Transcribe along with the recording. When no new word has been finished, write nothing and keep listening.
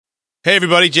Hey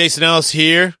everybody, Jason Ellis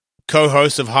here,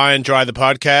 co-host of High and Dry the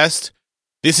podcast.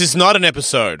 This is not an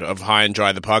episode of High and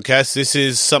Dry the podcast. This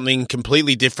is something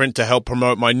completely different to help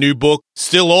promote my new book,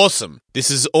 Still Awesome. This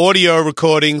is audio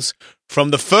recordings from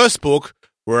the first book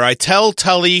where I tell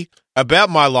Tully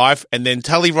about my life and then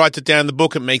Tully writes it down in the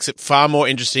book. It makes it far more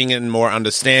interesting and more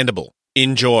understandable.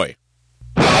 Enjoy.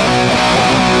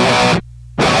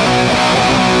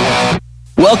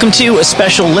 Welcome to a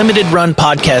special limited run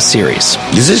podcast series.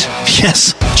 Is it?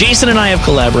 Yes. Jason and I have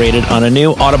collaborated on a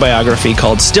new autobiography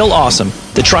called Still Awesome,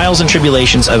 The Trials and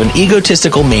Tribulations of an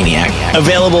Egotistical Maniac.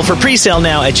 Available for pre-sale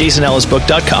now at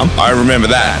jasonellisbook.com. I remember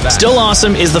that. Still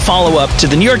Awesome is the follow-up to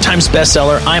the New York Times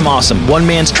bestseller, I'm Awesome, one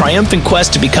man's triumphant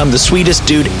quest to become the sweetest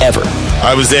dude ever.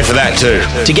 I was there for that too.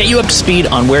 To get you up to speed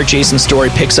on where Jason's story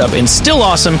picks up in Still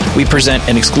Awesome, we present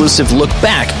an exclusive look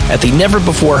back at the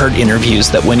never-before-heard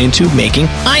interviews that went into making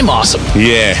I'm Awesome.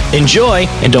 Yeah. Enjoy,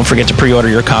 and don't forget to pre-order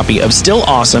your copy of Still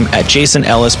Awesome at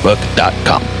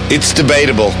jasonellisbook.com. It's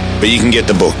debatable, but you can get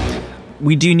the book.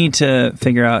 We do need to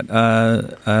figure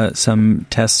out some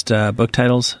test book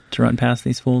titles to run past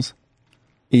these fools.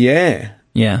 Yeah.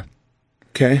 Yeah.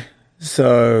 Okay.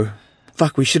 So,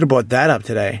 fuck, we should have brought that up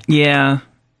today. Yeah.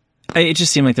 It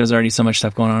just seemed like there was already so much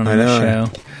stuff going on I the know.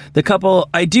 show. The couple,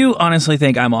 I do honestly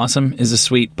think I'm Awesome is a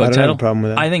sweet book I don't title. have a problem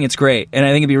with that. I think it's great. And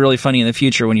I think it'd be really funny in the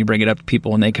future when you bring it up to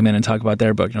people when they come in and talk about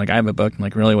their book. You're like, I have a book. I'm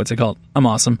like, really? What's it called? I'm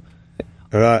Awesome.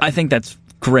 All right. I think that's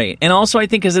great. And also I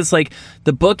think because it's like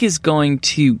the book is going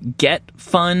to get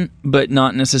fun, but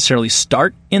not necessarily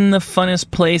start in the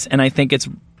funnest place. And I think it's,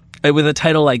 with a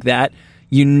title like that,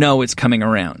 you know it's coming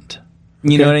around.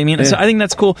 You know what I mean? Yeah. So I think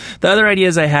that's cool. The other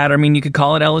ideas I had, I mean, you could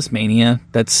call it Ellis Mania.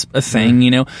 That's a thing,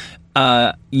 you know.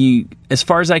 As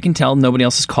far as I can tell, nobody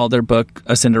else has called their book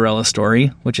A Cinderella Story,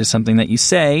 which is something that you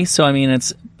say. So I mean,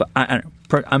 it's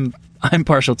I'm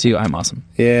partial to I'm Awesome.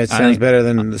 Yeah, it sounds better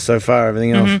than so far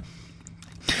everything else.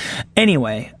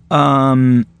 Anyway,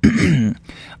 I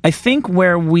think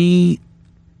where we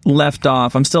left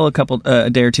off, I'm still a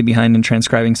day or two behind in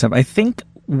transcribing stuff. I think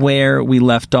where we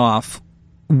left off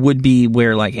would be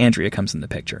where like Andrea comes in the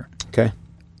picture. Okay.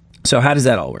 So how does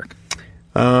that all work?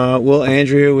 Well,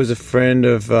 Andrea was a friend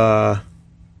of. I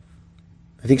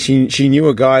think she knew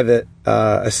a guy that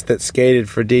skated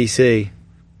for DC,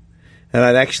 and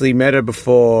I'd actually met her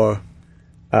before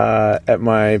at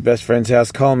my best friend's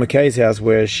house, Colin McKay's house,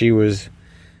 where she was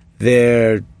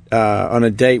there on a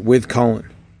date with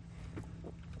Colin.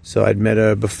 So I'd met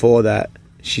her before that.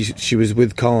 She was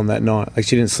with Colin that night. Like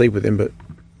she didn't sleep with him, but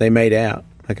they made out.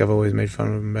 Like I've always made fun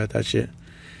of him about that shit.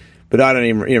 But I don't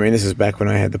even, I mean, this is back when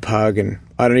I had the pug, and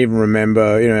I don't even remember,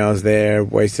 I was there,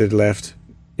 wasted, left.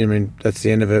 I mean, that's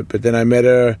the end of it. But then I met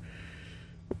her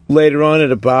later on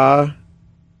at a bar,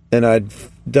 and I'd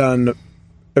done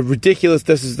a ridiculous,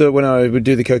 this is when I would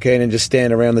do the cocaine and just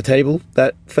stand around the table,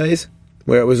 that phase,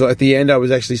 where it was at the end, I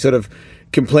was actually sort of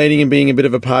complaining and being a bit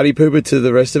of a party pooper to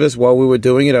the rest of us while we were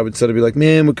doing it. I would sort of be like,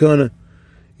 man, we're kind of,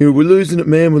 we're losing it,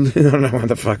 man. I don't know what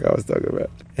the fuck I was talking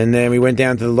about. And then we went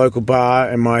down to the local bar,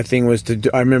 and my thing was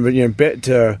I remember,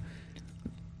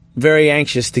 very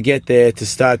anxious to get there to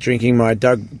start drinking my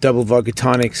double vodka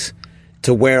tonics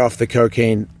to wear off the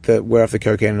cocaine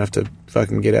enough to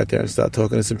fucking get out there and start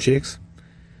talking to some chicks.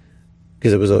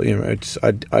 Because it was,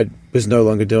 I was no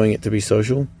longer doing it to be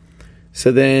social.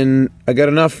 So then I got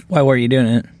enough. Why were you doing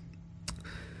it?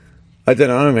 I don't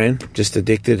know, man. Just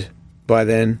addicted by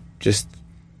then.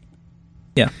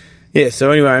 Yeah,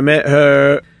 so anyway, I met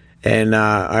her, and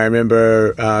I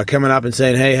remember coming up and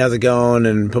saying, hey, how's it going,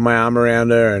 and put my arm around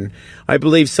her, and I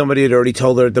believe somebody had already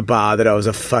told her at the bar that I was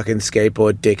a fucking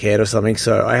skateboard dickhead or something,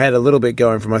 so I had a little bit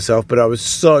going for myself, but I was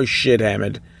so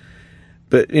shit-hammered.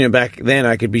 But, back then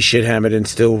I could be shit-hammered and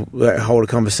still hold a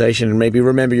conversation and maybe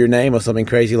remember your name or something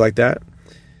crazy like that.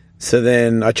 So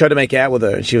then I tried to make out with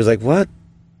her, and she was like, what?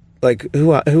 Like,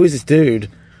 who is this dude?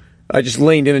 I just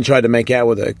leaned in and tried to make out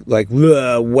with her, like,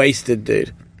 wasted,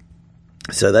 dude.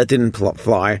 So that didn't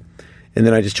fly. And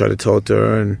then I just tried to talk to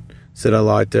her and said I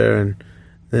liked her. And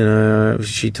then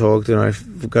she talked, and I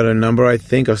got her number, I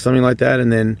think, or something like that.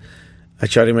 And then I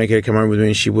tried to make her come home with me,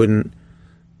 and she wouldn't,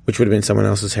 which would have been someone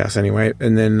else's house anyway.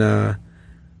 And then I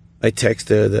texted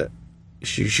her that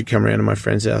she should come around to my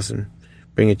friend's house and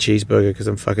bring a cheeseburger because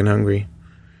I'm fucking hungry.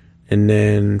 And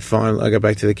then finally I got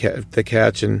back to the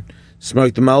couch and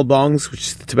smoked the mull bongs, which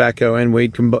is the tobacco and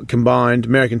weed combined,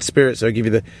 American Spirit, so I give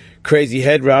you the crazy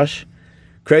head rush,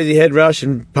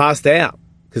 and passed out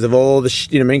because of all the shit,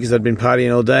 because I'd been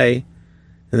partying all day.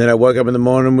 And then I woke up in the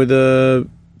morning with a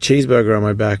cheeseburger on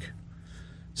my back.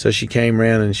 So she came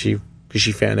round and because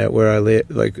she found out where I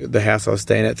lived, like the house I was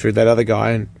staying at through that other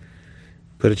guy, and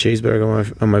put a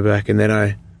cheeseburger on my back, and then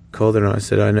I called her and I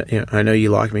said, I know you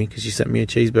like me because you sent me a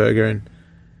cheeseburger. And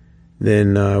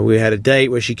then we had a date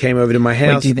where she came over to my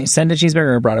house. Wait, do you think send a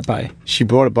cheeseburger or brought it by? She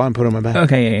brought it by and put it on my back.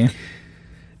 Okay,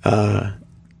 yeah.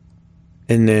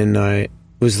 And then I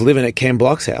was living at Ken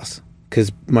Block's house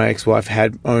because my ex-wife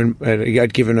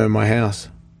I'd given her my house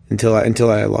until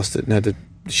I lost it and had to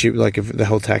shoot, like, if the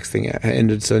whole tax thing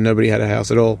ended, so nobody had a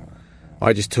house at all.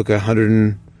 I just took I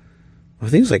think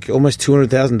it was like almost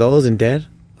 $200,000 in debt,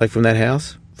 like, from that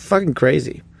house. Fucking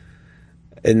crazy.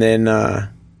 And then I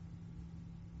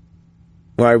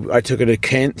took her to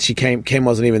Ken. Ken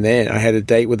wasn't even there. I had a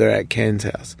date with her at Ken's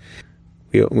house.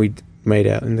 We made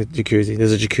out in the jacuzzi.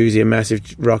 There's a jacuzzi, a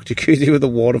massive rock jacuzzi with a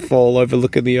waterfall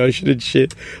overlooking the ocean and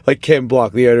shit. Like Ken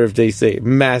Block, the owner of DC.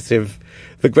 Massive.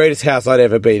 The greatest house I'd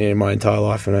ever been in my entire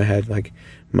life, and I had, like,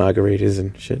 margaritas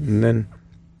and shit. And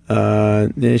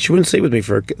then she wouldn't sleep with me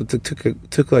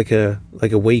took like a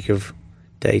week of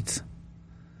dates.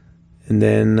 And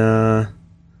then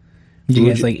did you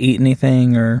guys like eat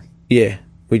anything, or? Yeah,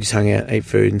 we just hung out, ate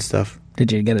food and stuff.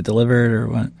 Did you get it delivered or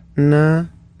what? No,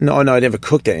 I never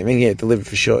cooked anything. Yeah, delivered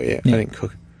for sure. Yeah, I didn't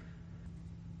cook.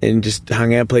 And just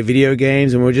hung out, played video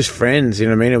games, and we were just friends. You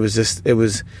know what I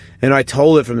mean? And I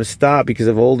told her from the start because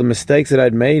of all the mistakes that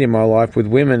I'd made in my life with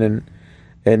women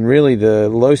and really the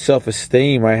low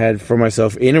self-esteem I had for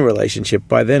myself in a relationship.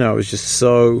 By then, I was just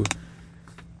so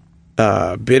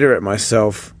bitter at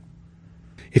myself.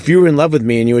 If you were in love with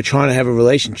me and you were trying to have a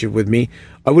relationship with me,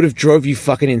 I would have drove you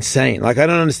fucking insane. Like, I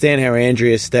don't understand how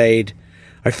Andrea stayed.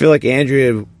 I feel like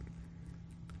Andrea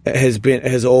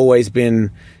has always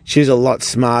been, she's a lot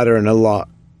smarter and a lot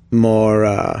more,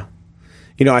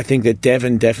 I think that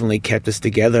Devin definitely kept us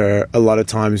together. A lot of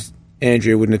times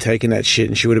Andrea wouldn't have taken that shit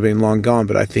and she would have been long gone.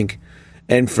 But I think,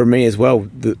 and for me as well,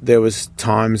 there was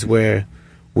times where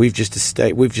we've just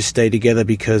stayed together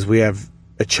because we have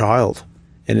a child,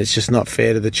 and it's just not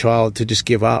fair to the child to just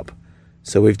give up.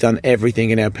 So we've done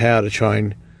everything in our power to try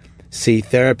and see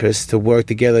therapists to work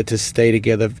together to stay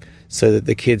together so that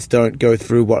the kids don't go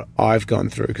through what I've gone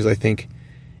through. Because I think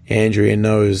Andrea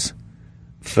knows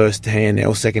firsthand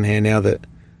or secondhand now that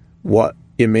what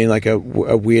you mean, like a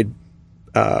weird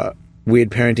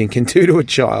parenting can do to a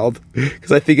child.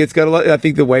 Because I think it's got a lot. I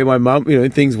think the way my mum,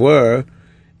 things were,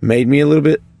 made me a little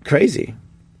bit crazy.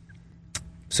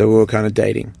 So we were kind of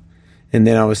dating. And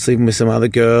then I was sleeping with some other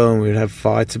girl, and we would have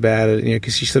fights about it,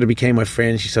 because she sort of became my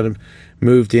friend. She sort of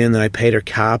moved in, and I paid her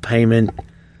car payment.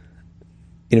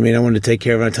 I wanted to take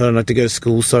care of her. I told her not to go to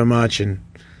school so much, and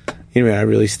I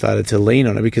really started to lean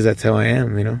on her because that's how I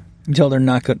am. You told her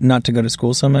not to go to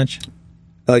school so much.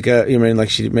 Like,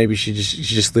 she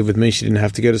just lived with me. She didn't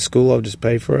have to go to school. I'll just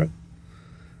pay for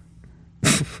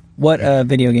her. What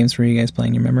video games were you guys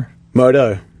playing? You remember?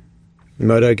 Moto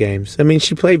games.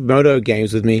 She played Moto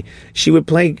games with me.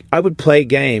 I would play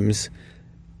games,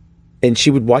 and she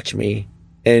would watch me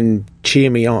and cheer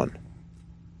me on.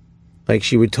 Like,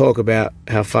 she would talk about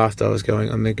how fast I was going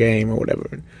on the game or whatever.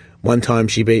 And one time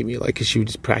she beat me, because she would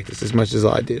just practice as much as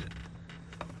I did.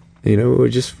 We were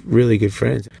just really good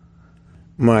friends.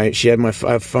 She had my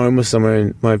phone with somewhere,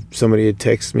 and somebody had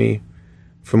texted me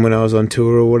from when I was on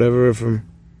tour or whatever.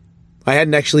 I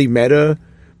hadn't actually met her,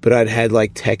 but I'd had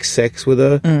text sex with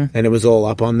her, and it was all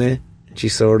up on there. And she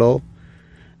saw it all.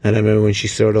 And I remember when she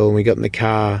saw it all, and we got in the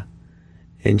car,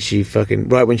 and she fucking,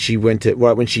 right when she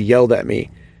yelled at me,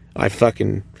 I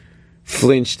fucking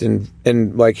flinched and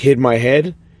hid my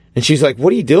head. And she's like,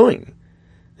 "What are you doing?"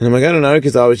 And I'm like, "I don't know,"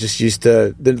 because I was just used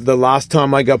to, the last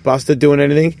time I got busted doing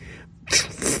anything,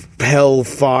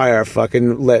 hellfire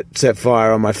fucking set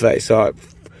fire on my face.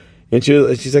 And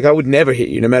she's like, "I would never hit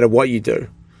you no matter what you do."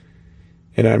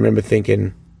 And I remember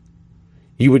thinking,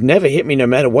 you would never hit me no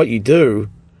matter what you do.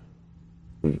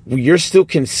 You're still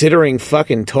considering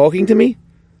fucking talking to me?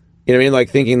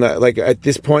 Thinking that, at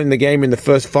this point in the game, in the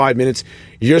first 5 minutes,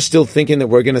 you're still thinking that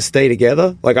we're going to stay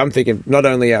together? I'm thinking, not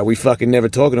only are we fucking never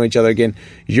talking to each other again,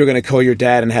 you're going to call your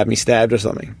dad and have me stabbed or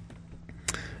something.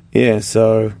 Yeah,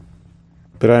 so...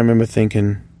 But I remember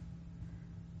thinking...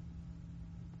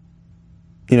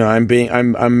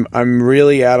 I'm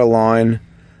really out of line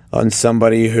on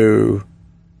somebody who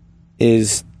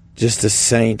is just a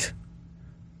saint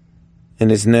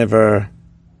and is never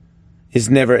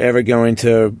ever going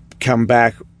to come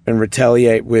back and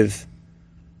retaliate with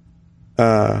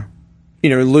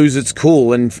lose its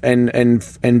cool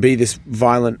and be this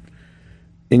violent,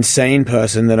 insane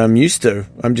person that I'm used to.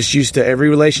 I'm just used to every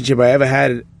relationship I ever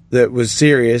had that was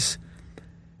serious.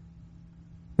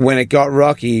 When it got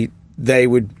rocky, they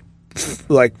would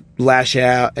lash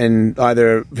out and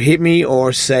either hit me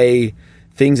or say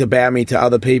things about me to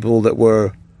other people that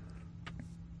were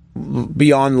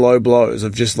beyond low blows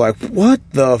of just like, what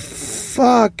the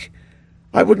fuck?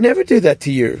 I would never do that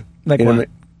to you. Like you know what?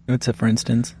 What's it, for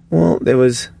instance? Well, there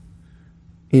was,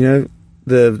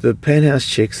 the penthouse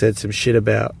chick said some shit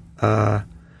about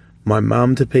my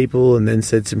mum to people, and then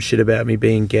said some shit about me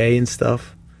being gay and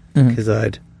stuff, because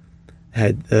I'd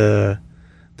had the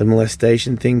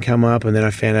molestation thing come up, and then I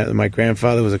found out that my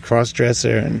grandfather was a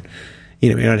cross-dresser, and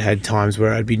I'd had times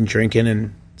where I'd been drinking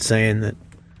and saying that,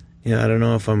 I don't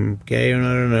know if I'm gay or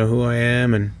not, I don't know who I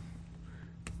am,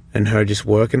 and her just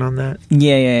working on that.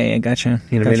 Yeah, gotcha.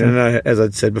 What I mean? And as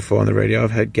I'd said before on the radio,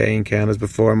 I've had gay encounters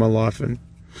before in my life, and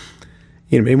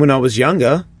when I was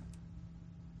younger,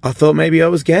 I thought maybe I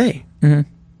was gay.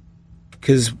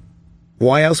 Because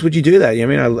why else would you do that?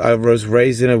 I was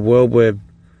raised in a world where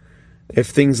if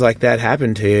things like that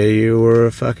happened to you, you were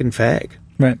a fucking fag.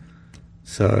 Right.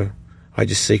 So I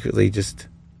just secretly just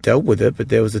dealt with it, but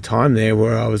there was a time there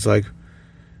where I was like,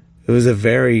 it was a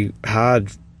very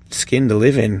hard skin to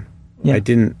live in. Yeah. I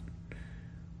didn't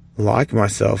like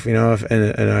myself, and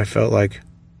I felt like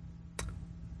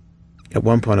at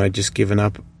one point I'd just given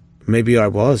up. Maybe I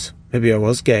was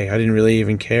gay. I didn't really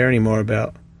even care anymore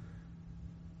about.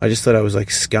 I just thought I was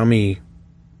like scummy,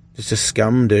 just a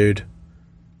scum dude.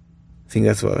 I think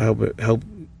that's what helped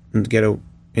get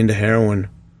into heroin,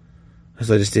 because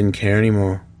I just didn't care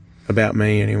anymore about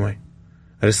me anyway.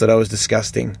 I just thought I was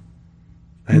disgusting.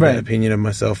 I had that opinion of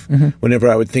myself. Whenever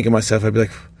I would think of myself, I'd be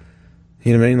like,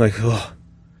 you know what I mean? Like, oh,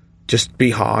 just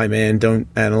be high, man. Don't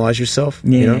analyze yourself.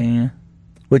 Yeah.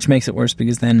 Which makes it worse,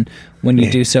 because then when you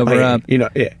do sober up...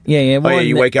 Yeah. Well,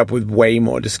 you wake up with way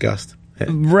more disgust. Yeah.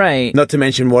 Right. Not to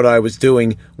mention what I was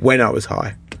doing when I was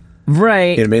high.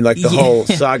 Right. You know what I mean? Like the whole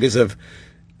sagas of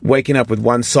waking up with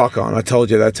one sock on. I told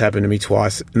you that's happened to me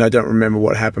twice, and I don't remember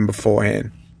what happened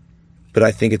beforehand. But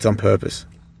I think it's on purpose.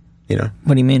 What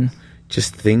do you mean?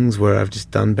 Just things where I've just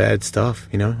done bad stuff,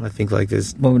 I think like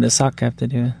there's... What would a sock have to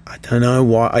do? I don't know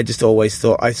why. I just always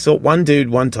thought... I saw one dude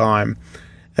one time,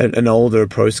 an older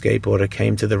pro skateboarder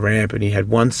came to the ramp, and he had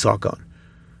one sock on.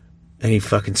 And he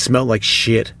fucking smelled like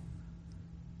shit.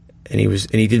 And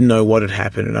he didn't know what had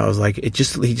happened, and I was like, he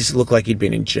just looked like he'd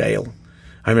been in jail.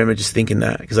 I remember just thinking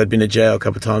that, because I'd been to jail a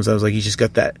couple of times. I was like, he's just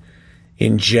got that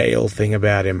in jail thing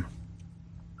about him.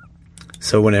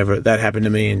 So whenever that happened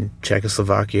to me in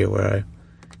Czechoslovakia, where I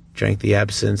drank the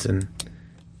absinthe and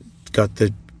got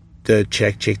the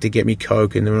Czech chick to get me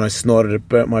Coke, and then when I snorted it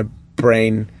burnt my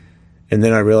brain, and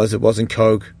then I realized it wasn't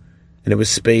Coke and it was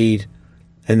speed,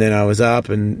 and then I was up,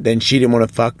 and then she didn't want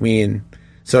to fuck me, and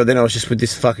so then I was just with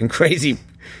this fucking crazy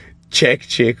Czech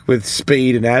chick with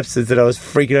speed and absinthe, and I was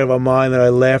freaking out of my mind, and I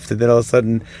left, and then all of a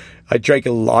sudden I drank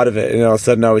a lot of it, and all of a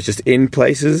sudden I was just in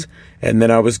places, and then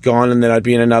I was gone, and then I'd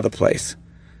be in another place.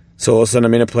 So all of a sudden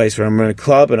I'm in a place where I'm in a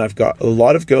club, and I've got a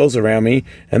lot of girls around me,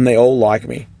 and they all like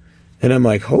me. And I'm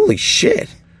like, holy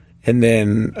shit. And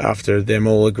then after them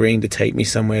all agreeing to take me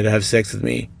somewhere to have sex with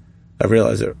me, I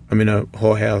realized that I'm in a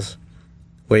whorehouse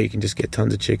where you can just get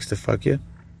tons of chicks to fuck you.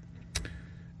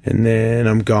 And then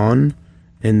I'm gone,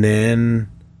 and then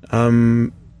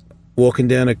I'm walking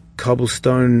down a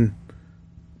cobblestone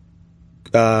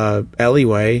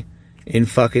alleyway in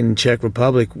fucking Czech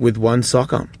Republic with one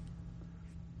sock on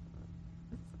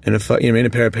and a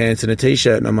pair of pants and a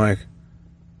t-shirt, and I'm like,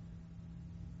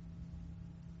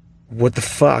 what the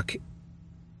fuck?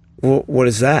 What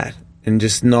is that? And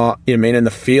just not, and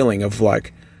the feeling of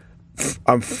like,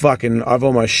 I've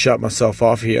almost shut myself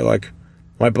off here. Like,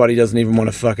 my body doesn't even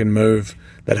want to fucking move.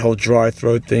 That whole dry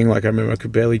throat thing, like I remember I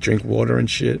could barely drink water and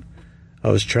shit.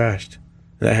 I was trashed.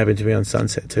 And that happened to me on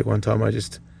Sunset too. One time I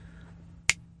just,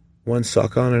 one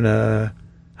sock on and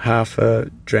half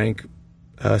drank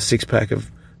a 6-pack of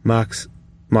Mike's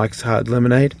Hard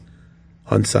Lemonade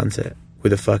on Sunset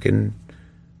with a fucking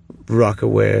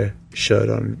Rockaware shirt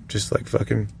on, just like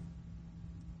fucking,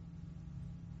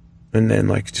 and then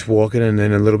like just walking, and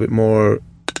then a little bit more.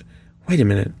 Wait a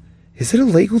minute, is it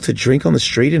illegal to drink on the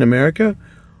street in America?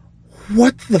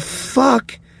 What the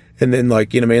fuck? And then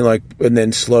like, and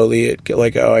then slowly it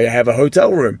like, oh, I have a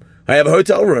hotel room.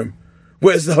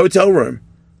 Where's the hotel room?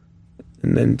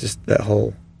 And then just that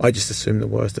whole, I just assume the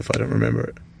worst if I don't remember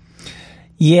it.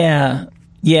 Yeah,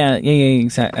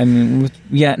 exactly. I mean,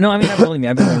 I believe me.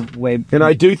 I've been way... And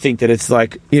I do think that it's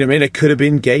like, it could have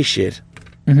been gay shit.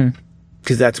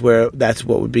 Because that's what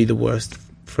would be the worst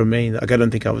for me. Like, I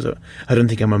don't think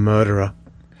I'm a murderer,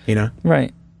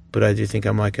 Right. But I do think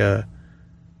I'm like a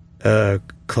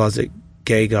closet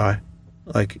gay guy.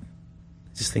 Like,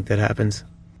 I just think that happens.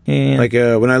 Yeah. Like,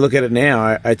 when I look at it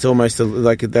now, it's almost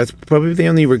like, that's probably the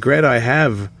only regret I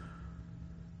have.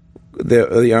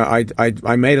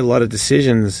 I made a lot of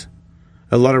decisions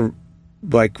a lot of,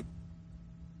 like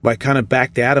kind of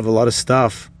backed out of a lot of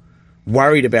stuff,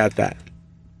 worried about that.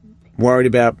 Worried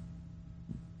about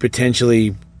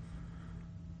potentially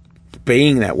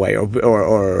being that way,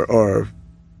 or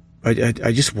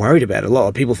I just worried about it a lot.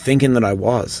 Of people thinking that I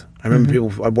was. I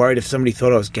remember I worried if somebody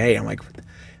thought I was gay. I'm like,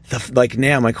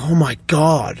 now I'm like, oh my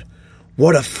God,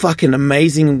 what a fucking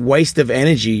amazing waste of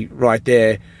energy right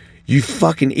there, you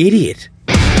fucking idiot.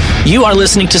 You are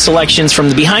listening to selections from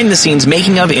the behind-the-scenes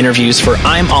making-of interviews for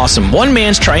I'm Awesome, one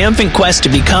man's triumphant quest to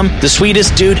become the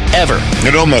sweetest dude ever.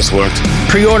 It almost worked.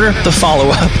 Pre-order the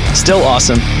follow-up, Still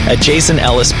Awesome, at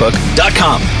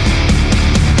JasonEllisBook.com.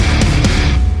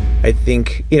 I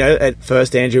think, at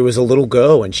first Andrea was a little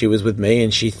girl when she was with me,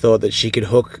 and she thought that she could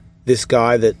hook this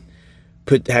guy that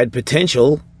had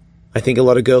potential. I think a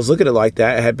lot of girls look at it like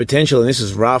that. It had potential, and this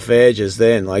is rough edges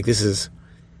then. Like, this is...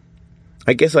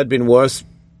 I guess I'd been worse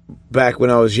back when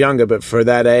I was younger, but for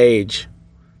that age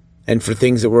and for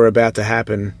things that were about to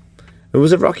happen, it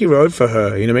was a rocky road for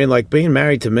her. You know what I mean? Like, being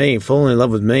married to me, falling in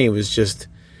love with me was just,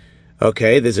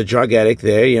 okay, there's a drug addict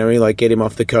there, you know what I mean? Like, get him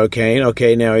off the cocaine.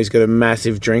 Okay, now he's got a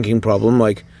massive drinking problem.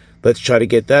 Like, let's try to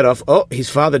get that off. Oh, his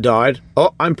father died.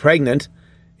 Oh, I'm pregnant.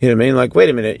 You know what I mean? Like, wait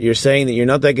a minute, you're saying that you're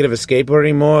not that good of a skateboarder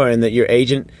anymore, and that your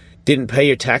agent didn't pay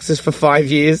your taxes for 5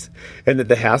 years, and that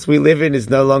the house we live in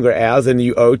is no longer ours, and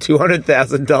you owe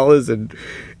 $200,000,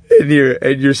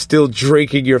 and you're still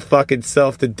drinking your fucking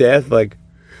self to death. Like,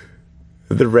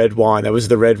 the red wine. That was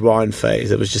the red wine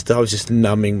phase. I was just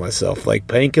numbing myself, like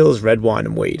painkillers, red wine,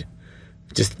 and weed.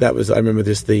 I remember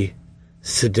just the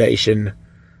sedation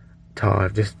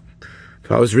time.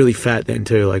 I was really fat then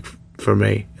too. Like, for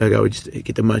me, like, I would just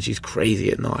get the munchies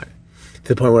crazy at night, to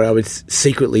the point where I would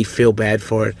secretly feel bad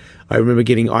for it. I remember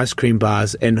getting ice cream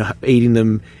bars and eating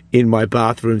them in my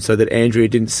bathroom so that Andrea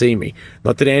didn't see me.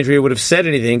 Not that Andrea would have said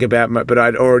anything about me, but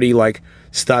I'd already, like,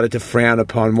 started to frown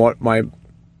upon what my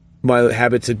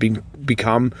habits had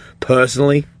become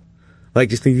personally. Like,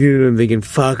 just thinking,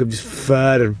 fuck, I'm just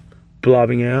fat and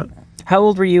blobbing out. How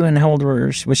old were you, and how old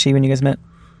was she when you guys met?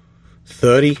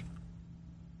 30.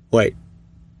 Wait.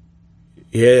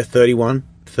 Yeah, 31,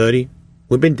 30.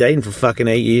 We've been dating for fucking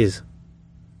 8 years.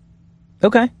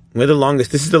 Okay.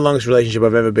 This is the longest relationship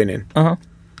I've ever been in. Uh-huh.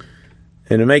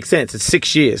 And it makes sense. It's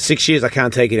 6 years. 6 years, I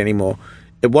can't take it anymore.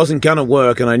 It wasn't gonna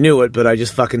work, and I knew it, but I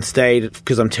just fucking stayed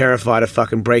because I'm terrified of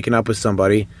fucking breaking up with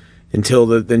somebody until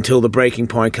the breaking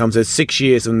point comes at 6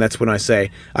 years, and that's when I say,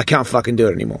 I can't fucking do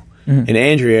it anymore. Mm-hmm. And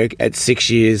Andrea, at 6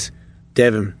 years,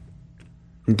 Devin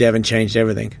changed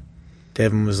everything.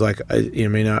 Devin was like,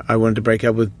 I wanted to break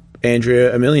up with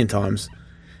Andrea a million times.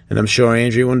 And I'm sure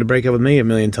Andrea wanted to break up with me a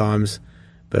million times,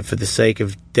 but for the sake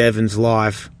of Devin's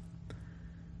life,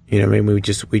 we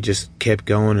just kept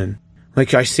going. And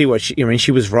like, I see what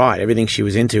she was right. Everything she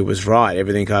was into was right.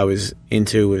 Everything I was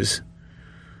into was,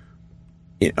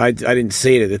 I didn't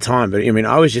see it at the time, but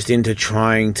I was just into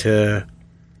trying to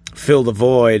fill the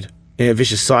void in a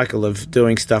vicious cycle of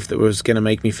doing stuff that was going to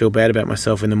make me feel bad about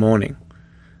myself in the morning.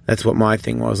 That's what my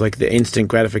thing was, like the instant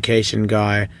gratification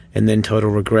guy, and then total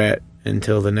regret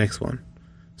until the next one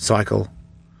cycle.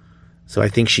 So I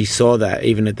think she saw that,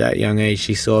 even at that young age,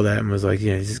 she saw that and was like,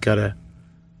 you just gotta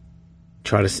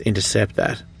try to intercept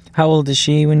that. How old is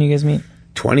she when you guys meet?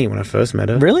 20 when I first met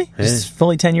her. Really? Yeah. Just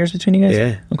fully 10 years between you guys?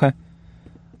 Yeah. Okay.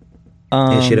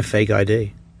 Yeah, she had a fake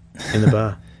ID in the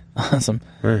bar. Awesome.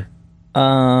 Yeah.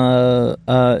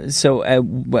 So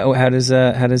how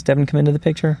does Devin come into the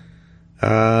picture?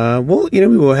 Well,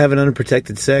 we were having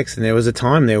unprotected sex, and there was a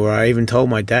time there where I even told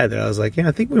my dad that I was like,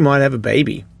 I think we might have a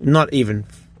baby. Not even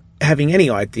having any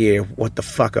idea what the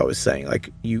fuck I was saying. Like,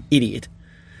 you idiot.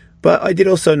 But I did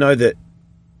also know that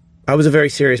I was a very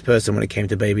serious person when it came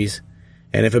to babies.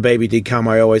 And if a baby did come,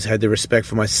 I always had the respect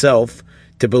for myself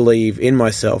to believe in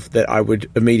myself that I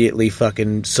would immediately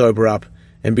fucking sober up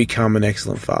and become an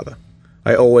excellent father.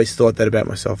 I always thought that about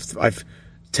myself. I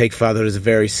take fatherhood as a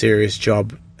very serious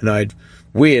job. And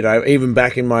even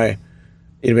back in my,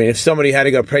 if somebody had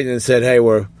got pregnant and said, hey,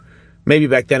 maybe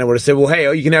back then I would have said, well,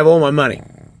 hey, you can have all my money.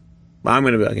 I'm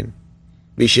going to fucking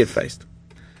be shit-faced.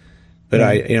 But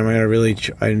I really,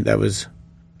 that was,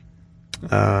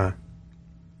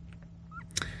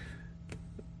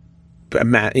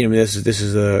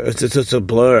 it's a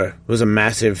blur. It was a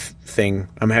massive thing.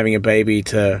 I'm having a baby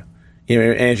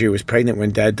Andrea was pregnant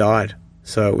when Dad died.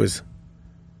 So it was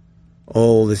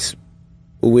all this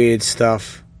weird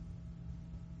stuff.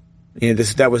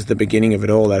 That was the beginning of it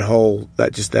all. That whole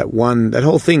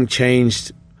thing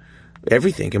changed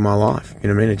everything in my life.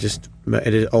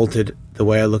 It altered the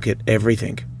way I look at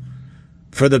everything,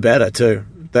 for the better too.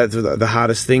 That the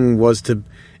hardest thing was to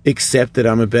accept that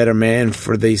I'm a better man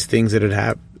for these things that had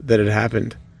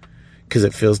happened, because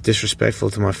it feels disrespectful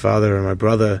to my father and my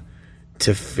brother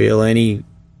to feel any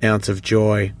ounce of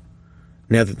joy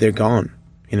now that they're gone.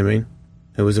 You know what I mean?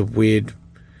 It was a weird...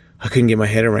 I couldn't get my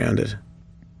head around it.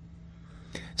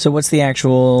 So what's the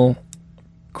actual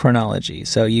chronology?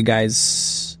 So you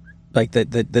guys, like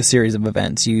the series of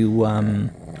events, you... I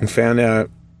found out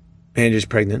Andrew's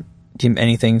pregnant. Do you have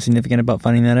anything significant about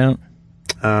finding that out?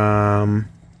 I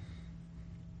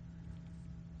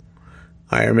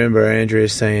remember Andrea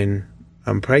saying,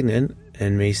 I'm pregnant,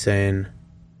 and me saying,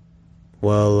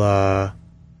 well,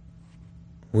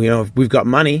 we've got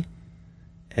money,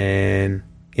 and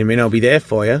you know, I'll be there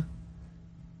for you,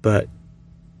 but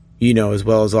you know as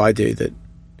well as I do that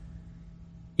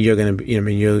you're going to,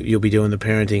 you'll be doing the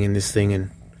parenting and this thing,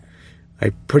 and I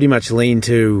pretty much lean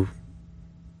to,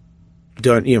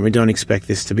 don't expect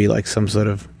this to be like some sort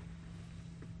of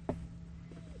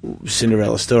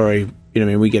Cinderella story. You know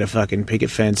what I mean? We get a fucking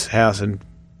picket fence house and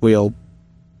we all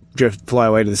fly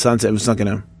away to the sunset. It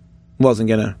wasn't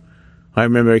gonna. I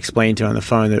remember explaining to her on the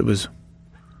phone that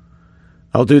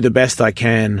I'll do the best I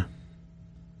can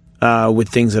with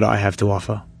things that I have to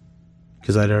offer.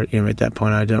 Because at that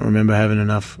point I don't remember having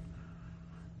enough.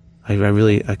 I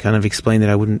kind of explained that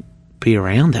I wouldn't be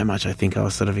around that much. I think I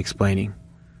was sort of explaining.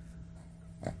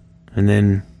 And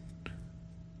then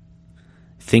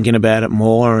thinking about it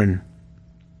more, and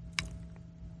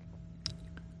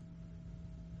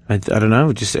I don't know,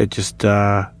 I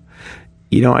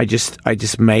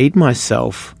just made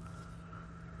myself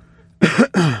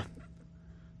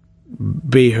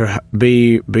be there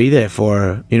for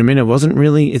her. You know what I mean? It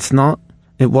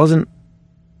wasn't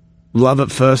love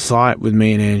at first sight with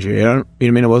me and Andrea. You know what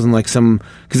I mean? It wasn't like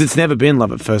because it's never been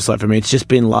love at first sight for me. It's just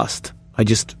been lust.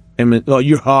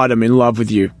 You're hot, I'm in love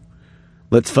with you.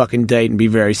 Let's fucking date and be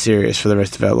very serious for the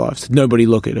rest of our lives. Nobody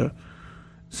look at her.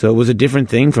 So it was a different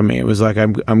thing for me. It was like I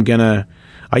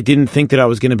didn't think that I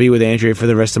was gonna be with Andrea for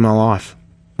the rest of my life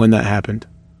when that happened.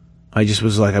 I just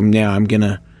was like, I'm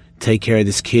gonna take care of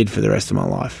this kid for the rest of my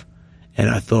life. And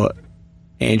I thought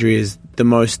Andrea is the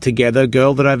most together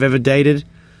girl that I've ever dated,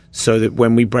 so that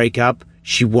when we break up,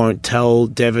 she won't tell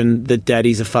Devin that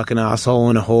daddy's a fucking asshole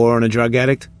and a whore and a drug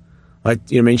addict. Like,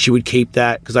 you know what I mean? She would keep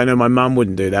that, because I know my mum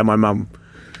wouldn't do that. My mum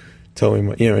told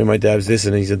me, my dad's this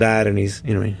and he's a that, and he's,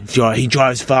 he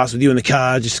drives fast with you in the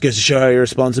car, just goes to show how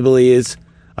irresponsible he is.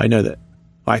 I know that.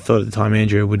 I thought at the time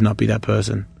Andrea would not be that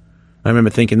person. I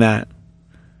remember thinking that,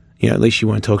 at least she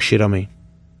won't talk shit on me.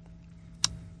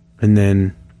 And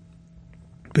then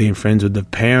being friends with the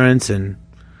parents and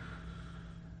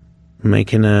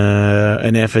making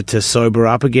an effort to sober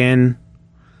up again.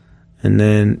 And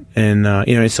then,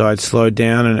 so I'd slowed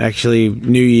down, and actually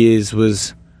New Year's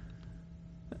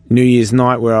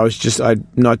night where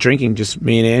I'd not drinking, just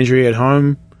me and Andrea at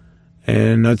home,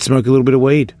 and I'd smoke a little bit of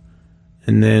weed.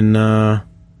 And then, I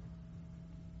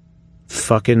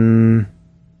don't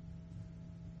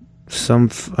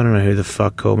know who the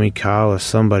fuck called me, Carl or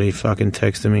somebody fucking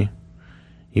texted me,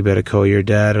 you better call your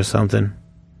dad or something.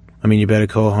 You better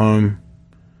call home.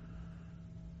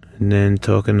 And then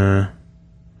talking to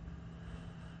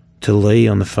Lee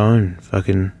on the phone,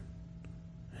 and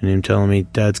him telling me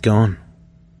Dad's gone.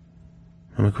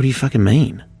 I'm like, what do you fucking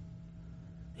mean?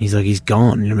 He's like, he's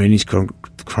gone. He's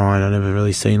crying. I never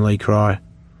really seen Lee cry.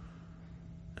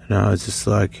 And I was just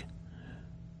like,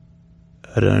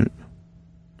 that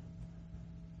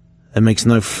makes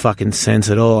no fucking sense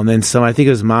at all. And then I think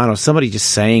it was Martin or somebody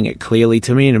just saying it clearly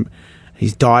to me, and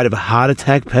he's died of a heart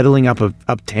attack pedaling up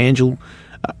Tangel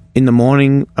in the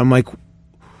morning. I'm like,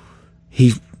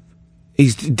 he's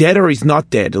dead or he's not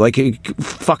dead. Like,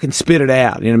 fucking spit it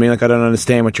out. You know what I mean? Like, I don't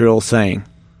understand what you're all saying.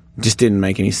 It just didn't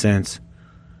make any sense.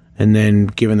 And then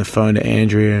giving the phone to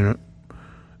Andrea, and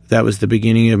that was the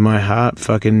beginning of my heart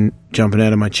fucking jumping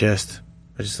out of my chest.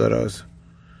 I just thought I was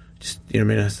just,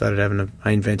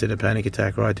 I invented a panic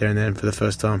attack right there and then for the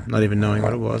first time, not even knowing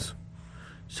what it was.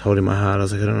 Just holding my heart. I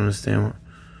was like, I don't understand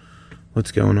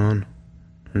what's going on.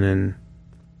 And then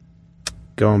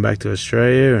going back to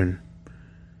Australia and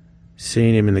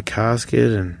seeing him in the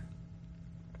casket and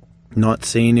not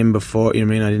seeing him before.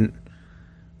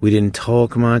 We didn't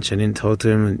talk much. I didn't talk to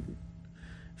him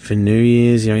for New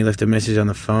Year's. He left a message on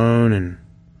the phone, and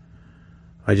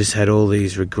I just had all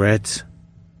these regrets.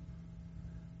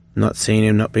 Not seeing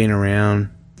him, not being around,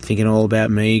 thinking all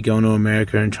about me, going to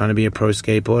America and trying to be a pro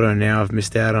skateboarder, and now I've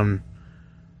missed out on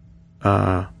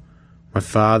my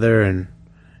father. And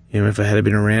if I had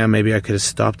been around, maybe I could have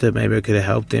stopped it. Maybe I could have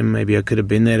helped him. Maybe I could have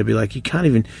been there to be like, you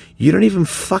don't even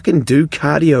fucking do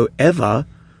cardio ever.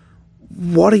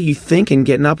 what are you thinking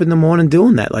getting up in the morning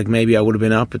doing that? Like, maybe I would have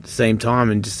been up at the same time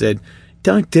and just said,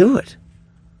 don't do it.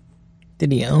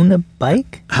 Did he own a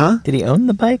bike? Huh? Did he own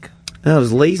the bike? No, it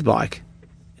was Lee's bike.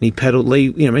 And he pedaled,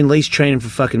 Lee's training for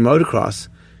fucking motocross.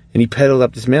 And he pedaled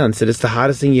up this mountain, said it's the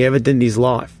hardest thing he ever did in his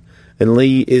life. And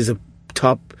Lee is a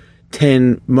top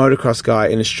 10 motocross guy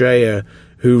in Australia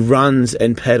who runs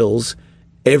and pedals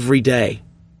every day.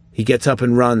 He gets up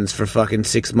and runs for fucking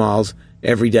 6 miles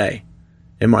every day.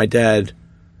 And my dad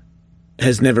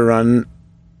has never run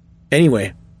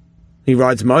anywhere. He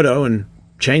rides moto and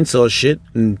chainsaws shit,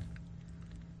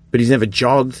 but he's never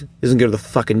jogged. He doesn't go to the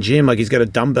fucking gym. Like, he's got a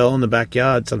dumbbell in the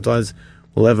backyard. Sometimes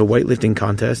we'll have a weightlifting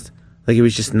contest. Like, he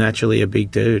was just naturally a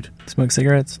big dude. Smoke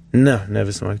cigarettes? No,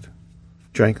 never smoked.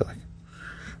 Drank, like,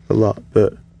 a lot,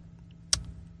 but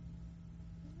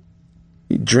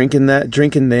drinking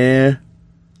there.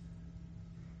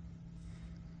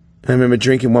 I remember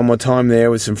drinking one more time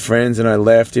there with some friends, and I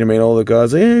left. All the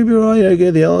guys like, hey, we're all right,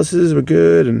 yeah, the Ellises were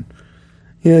good, and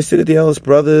sit at the Ellis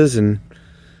Brothers, and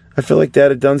I felt like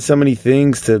Dad had done so many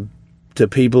things to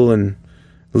people and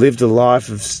lived a life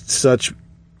of such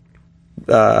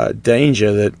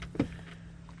danger that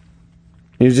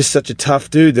he was just such a tough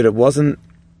dude that it wasn't.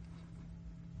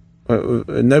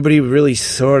 Nobody really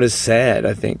saw it as sad,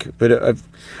 I think. But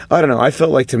I don't know. I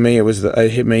felt like, to me,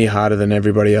 it hit me harder than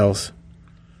everybody else.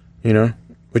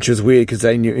 Which was weird because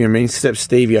they knew. Except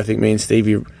Stevie, I think me and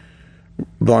Stevie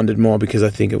bonded more because I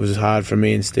think it was hard for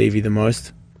me and Stevie the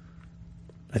most.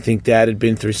 I think Dad had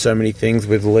been through so many things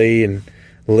with Lee and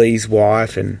Lee's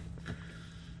wife, and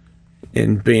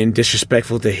being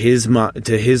disrespectful to his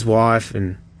wife,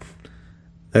 and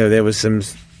there was some.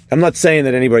 I'm not saying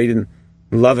that anybody didn't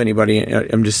love anybody.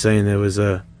 I'm just saying there was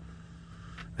I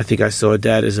think I saw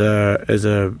Dad as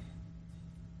a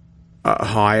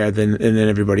higher than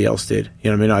everybody else did.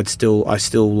 I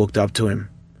still looked up to him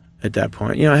at that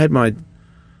point. I had my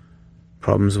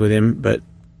problems with him, but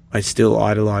I still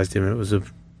idolized him. It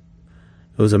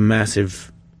was a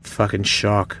massive fucking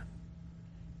shock.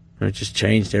 It just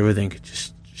changed everything.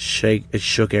 It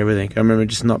shook everything. I remember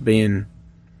just not being,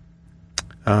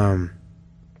 not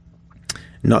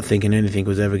thinking anything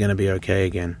was ever going to be okay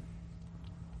again.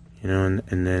 And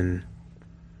then,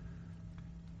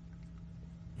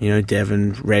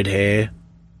 Devin, red hair.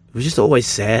 It was just always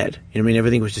sad.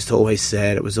 Everything was just always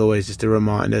sad. It was always just a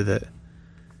reminder that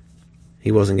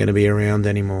he wasn't going to be around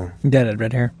anymore. Dad had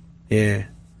red hair? Yeah.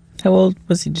 How old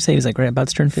was he? Did you say he was like right about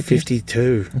to turn 50?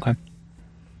 52. Okay.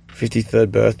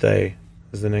 53rd birthday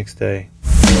was the next day.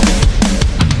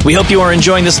 We hope you are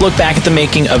enjoying this look back at the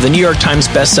making of the New York Times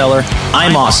bestseller,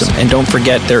 I'm Awesome. And don't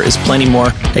forget, there is plenty more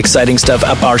exciting stuff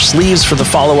up our sleeves for the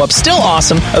follow-up, Still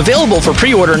Awesome, available for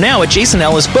pre-order now at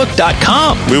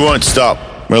jasonellisbook.com. We won't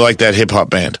stop. We're like that hip-hop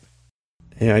band.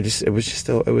 Yeah, it's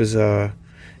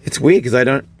weird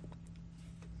because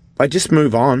I just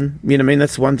move on.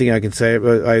 That's one thing I can say.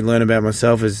 I learn about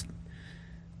myself is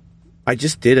I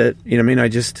just did it.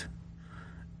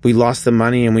 We lost the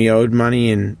money and we owed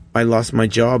money, and I lost my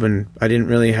job, and I didn't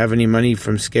really have any money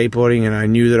from skateboarding, and I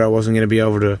knew that I wasn't going to be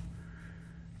able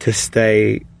to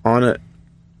stay on it.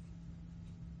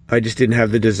 I just didn't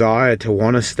have the desire to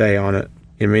want to stay on it.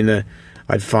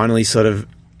 I'd finally sort of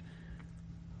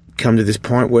come to this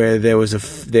point where there was a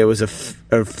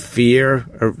fear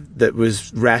that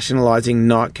was rationalizing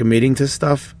not committing to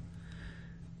stuff,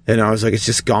 and I was like, it's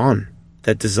just gone.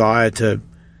 That desire to.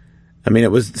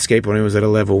 It was, skateboarding was at a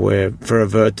level where, for a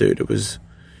vert dude, it was,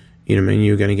 you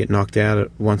were going to get knocked out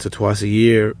once or twice a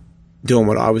year doing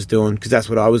what I was doing, because that's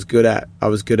what I was good at. I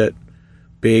was good at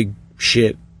big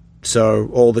shit.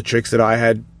 So all the tricks that I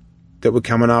had that were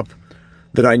coming up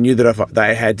that I knew that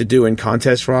I had to do in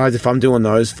contest rides, if I'm doing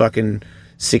those fucking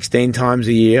 16 times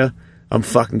a year, I'm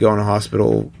fucking going to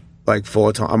hospital like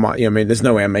 4 times. There's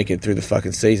no way I'm making it through the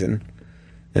fucking season.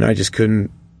 And I just couldn't,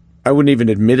 I wouldn't even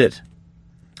admit it.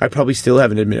 I probably still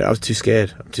haven't admitted it. I was too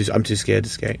scared. I'm too scared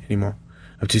to skate anymore.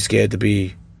 I'm too scared to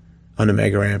be on a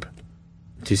mega ramp.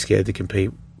 I'm too scared to compete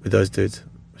with those dudes.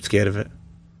 I'm scared of it.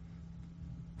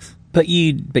 But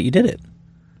you did it.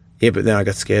 Yeah, but then I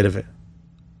got scared of it.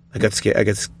 I got scared. I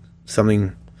got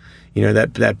something,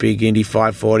 that big Indy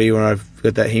 540 where I've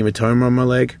got that hematoma on my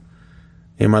leg,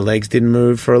 and my legs didn't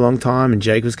move for a long time, and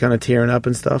Jake was kind of tearing up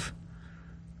and stuff.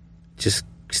 Just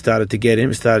started to get at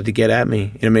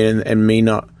me. And me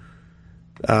not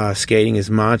skating as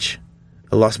much,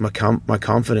 I lost my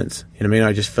confidence.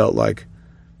 I just felt like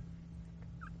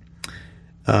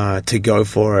to go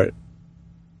for it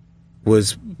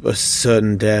was a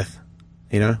certain death.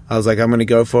 I was like, I'm going to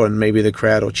go for it, and maybe the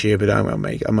crowd will cheer, but I'm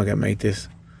not going to make this.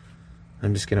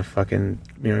 I'm just going to fucking,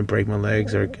 break my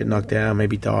legs or get knocked down,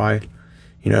 maybe die.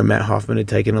 Matt Hoffman had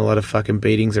taken a lot of fucking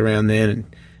beatings around then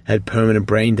and had permanent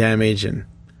brain damage, and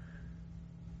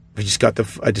it just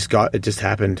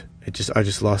happened. I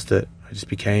just lost it. I just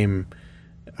became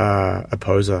a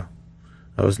poser.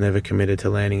 I was never committed to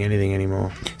landing anything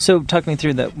anymore. So talk me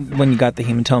through that when you got the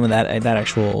hematoma, that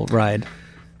actual ride.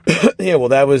 Yeah, well,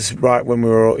 that was right when we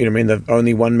were all, the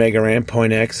only 1 mega ramp,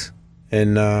 Point X,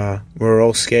 and we were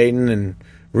all skating, and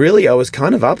really I was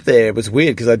kind of up there. It was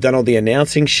weird because I'd done all the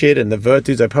announcing shit and the vert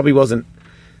dudes. I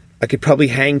could probably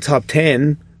hang top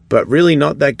 10, but really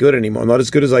not that good anymore. Not as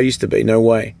good as I used to be, no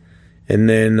way. And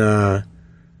then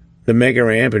the mega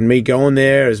ramp and me going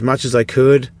there as much as I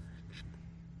could.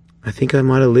 I think I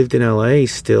might have lived in LA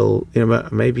still,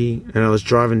 maybe, and I was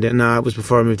driving down. No, it was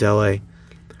before I moved to LA.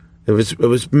 It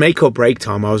was make or break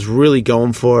time. I was really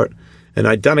going for it, and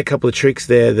I'd done a couple of tricks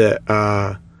there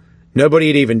that nobody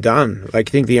had even done. I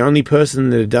think the only person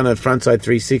that had done a frontside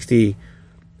 360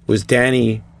 was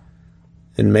Danny,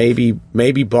 and maybe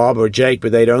Bob or Jake,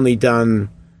 but they'd only done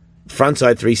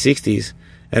frontside 360s,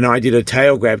 and I did a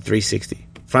tail grab 360,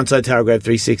 frontside tail grab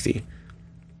 360,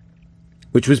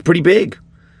 which was pretty big,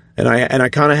 and I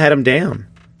kind of had them down.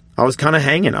 I was kind of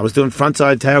hanging. I was doing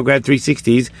frontside tail grab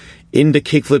 360s into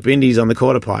kickflip indies on the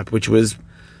quarter pipe, which was,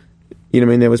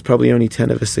 there was probably only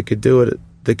 10 of us that could do it,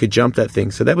 that could jump that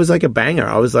thing. So that was like a banger.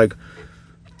 I was like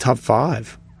top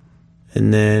 5.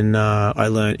 And then I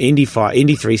learned Indy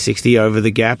 360 over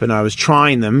the gap, and I was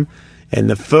trying them. And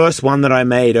the first one that I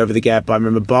made over the gap, I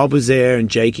remember Bob was there and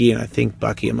Jakey and I think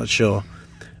Bucky, I'm not sure.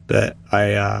 But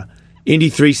Indy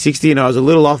 360, and I was a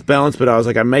little off balance, but I was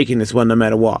like, I'm making this one no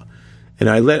matter what. And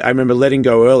I remember letting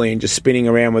go early and just spinning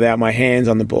around without my hands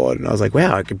on the board. And I was like,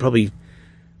 wow, I could probably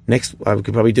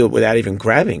do it without even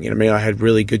grabbing. I had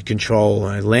really good control.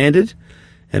 And I landed,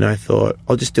 and I thought,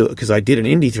 I'll just do it because I did an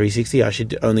Indy 360. I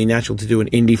should only natural to do an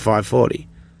Indy 540.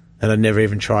 And I'd never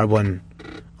even tried one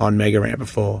on Mega Ramp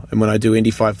before. And when I do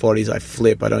Indy 540s, I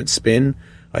flip. I don't spin.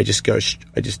 I just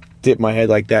dip my head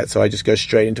like that. So I just go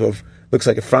straight into looks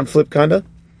like a front flip kind of.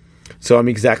 So I'm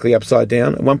exactly upside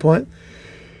down at one point.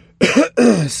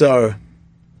 So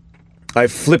I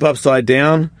flip upside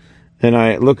down and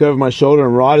I look over my shoulder,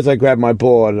 and right as I grab my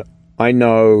board, I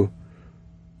know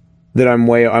that I'm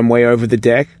way over the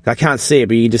deck. I can't see it,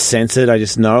 but you just sense it. I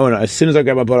just know. And as soon as I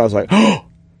grab my board, I was like, oh!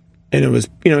 And it was,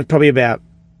 probably about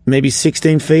maybe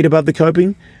 16 feet above the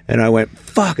coping. And I went,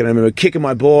 fuck. And I remember kicking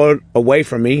my board away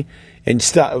from me and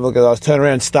I was turning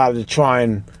around and started to try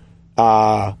and,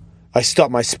 I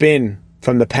stopped my spin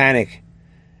from the panic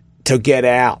to get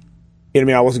out.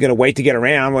 I wasn't going to wait to get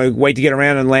around. I wait to get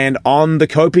around and land on the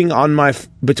coping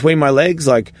between my legs,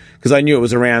 because I knew it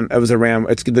was around.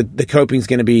 The coping's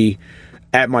going to be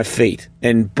at my feet.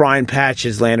 And Brian Patch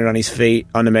has landed on his feet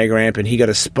on the mega ramp, and he got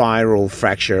a spiral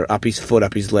fracture up his foot,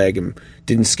 up his leg, and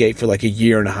didn't skate for like a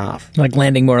year and a half. Like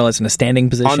landing more or less in a standing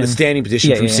position? On the standing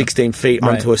position from 16 feet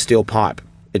onto a steel pipe.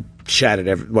 It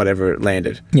shattered whatever it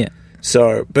landed. Yeah.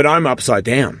 So, but I'm upside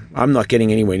down. I'm not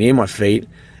getting anywhere near my feet.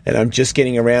 And I'm just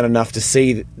getting around enough to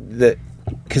see that,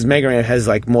 because Mega Ramp has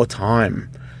like more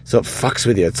time, so it fucks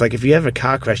with you. It's like if you have a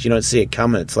car crash, you don't see it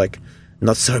coming. It's like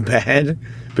not so bad,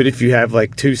 but if you have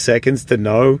like 2 seconds to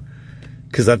know,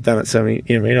 because I've done it so many,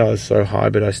 I was so high,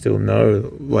 but I still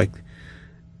know. Like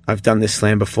I've done this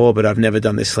slam before, but I've never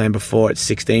done this slam before at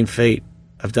 16 feet.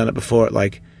 I've done it before at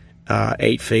like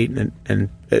 8 feet, and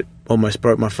it almost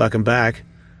broke my fucking back.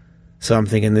 So I'm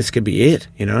thinking this could be it,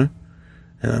 And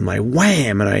I'm like,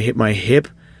 wham! And I hit my hip,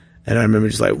 and I remember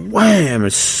just like, wham!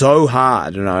 It's so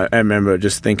hard. And I remember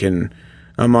just thinking,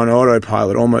 I'm on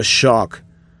autopilot, almost shock.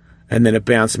 And then it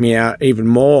bounced me out even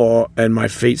more, and my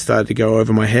feet started to go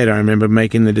over my head. I remember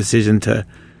making the decision to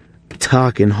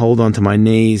tuck and hold onto my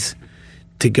knees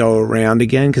to go around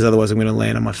again, because otherwise I'm going to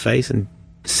land on my face and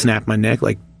snap my neck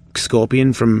like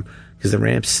Scorpion because the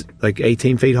ramp's like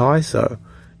 18 feet high. So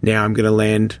now I'm going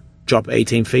to drop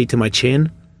 18 feet to my chin.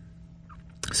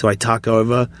 So I tuck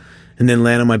over and then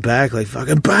land on my back like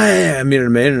fucking bam,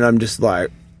 and I'm just like,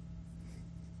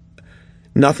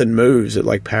 nothing moves. It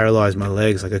like paralyzed my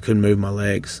legs. Like I couldn't move my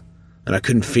legs and I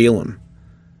couldn't feel them.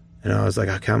 And I was like,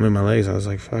 I can't move my legs. I was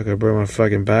like, fuck, I broke my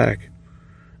fucking back.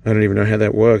 I don't even know how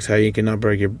that works. How you cannot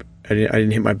break your... I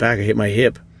didn't hit my back. I hit my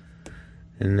hip.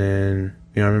 And then,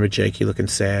 I remember Jakey looking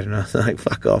sad, and I was like,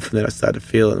 fuck off. And then I started to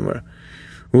feel it, and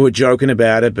we were joking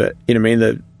about it, but,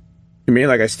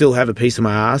 like I still have a piece of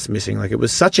my ass missing. Like it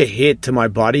was such a hit to my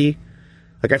body.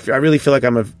 Like I really feel like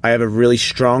I have a really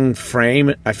strong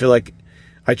frame. I feel like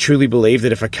I truly believe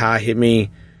that if a car hit me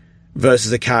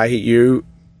versus a car hit you,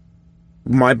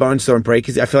 my bones don't break.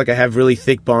 I feel like I have really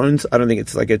thick bones. I don't think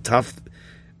it's like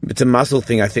it's a muscle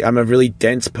thing. I think I'm a really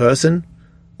dense person.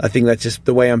 I think that's just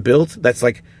the way I'm built. That's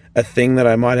like a thing that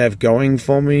I might have going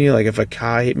for me. Like if a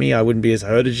car hit me, I wouldn't be as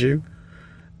hurt as you.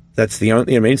 That's the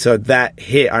only, you know what I mean? So that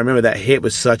hit, I remember that hit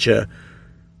was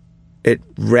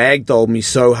it ragdolled me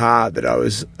so hard that I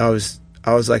was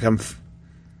like, I'm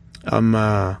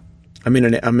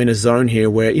in a zone here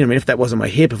where, you know what I mean, if that wasn't my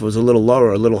hip, if it was a little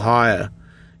lower, a little higher,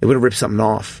 it would have ripped something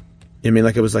off. You know what I mean?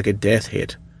 Like it was like a death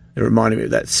hit. It reminded me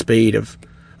of that speed of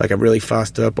like a really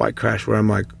fast dirt bike crash where I'm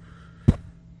like,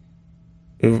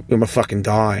 I'm gonna fucking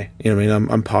die. You know what I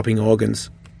mean? I'm popping organs.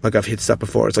 Like I've hit stuff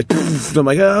before. It's like, poof, I'm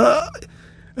like,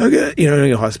 okay. You know,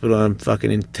 in a hospital, I'm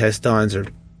fucking intestines are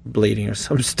bleeding or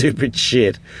some stupid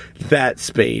shit. That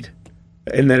speed.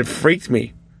 And then it freaked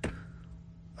me.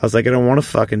 I was like, I don't want to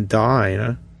fucking die, you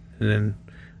know? And then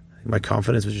my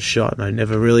confidence was just shot, and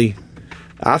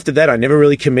after that, I never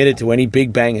really committed to any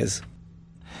big bangers.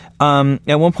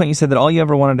 At one point you said that all you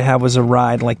ever wanted to have was a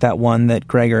ride like that one that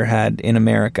Gregor had in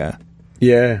America.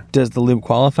 Yeah. Does the loop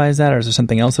qualify as that, or is there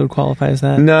something else that would qualify as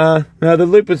that? No, the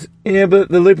loop was, but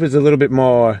the loop was a little bit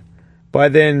more, by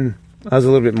then, I was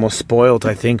a little bit more spoiled,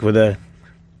 I think,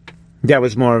 that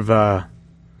was more of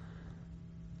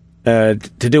to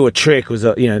do a trick was,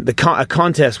 a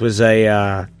contest was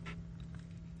a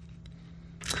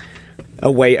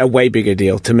way bigger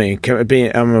deal to me.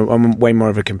 I'm way more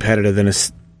of a competitor than a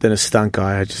stunt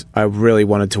guy. I really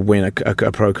wanted to win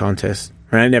a pro contest,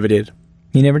 and I never did.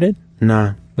 You never did?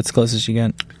 No. What's the closest you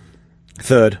got?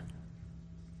 Third.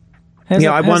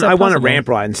 I won a possible? ramp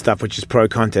ride and stuff, which is pro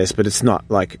contest, but it's not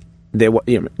like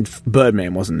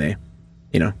Birdman wasn't there,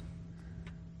 you know.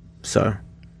 So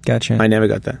Gotcha. I never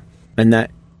got that, and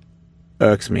that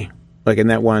irks me. Like in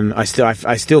that one, I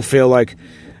still feel like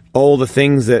all the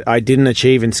things that I didn't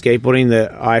achieve in skateboarding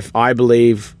that I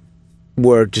believe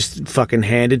were just fucking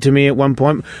handed to me at one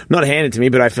point. Not handed to me,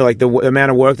 but I feel like the amount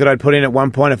of work that I'd put in at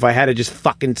one point, if I had just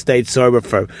fucking stayed sober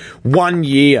for 1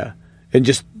 year and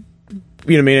just, you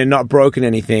know what I mean, and not broken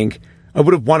anything, I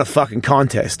would have won a fucking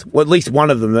contest. Well, at least one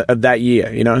of them of that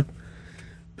year, you know?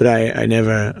 But I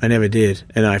never did.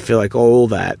 And I feel like all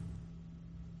that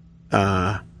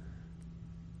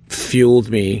fueled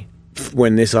me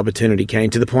when this opportunity came,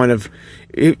 to the point of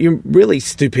really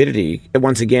stupidity.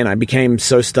 Once again, I became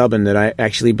so stubborn that I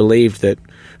actually believed that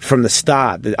from the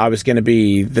start that I was going to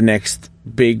be the next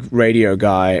big radio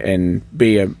guy and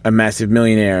be a massive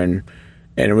millionaire, and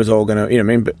it was all going to, you know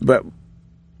what I mean? But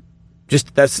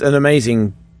just, that's an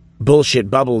amazing bullshit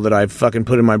bubble that I've fucking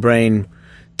put in my brain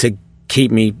to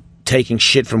keep me taking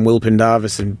shit from Will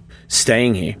Pendarvis and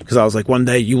staying here. Because I was like, one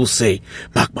day you will see.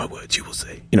 Mark my words, you will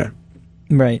see. You know?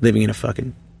 Right. Living in a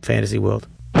fucking fantasy world.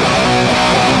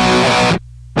 That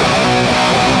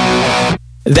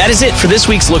is it for this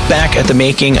week's look back at the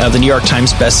making of the New York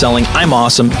Times bestselling I'm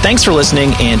Awesome. Thanks for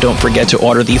listening, and don't forget to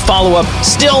order the follow-up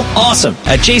Still Awesome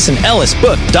at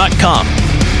jasonellisbook.com.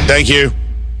 Thank you.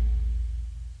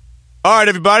 All right,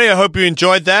 everybody. I hope you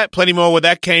enjoyed that. Plenty more where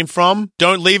that came from.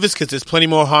 Don't leave us, because there's plenty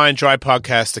more High and Dry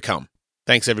podcasts to come.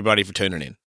 Thanks, everybody, for tuning in.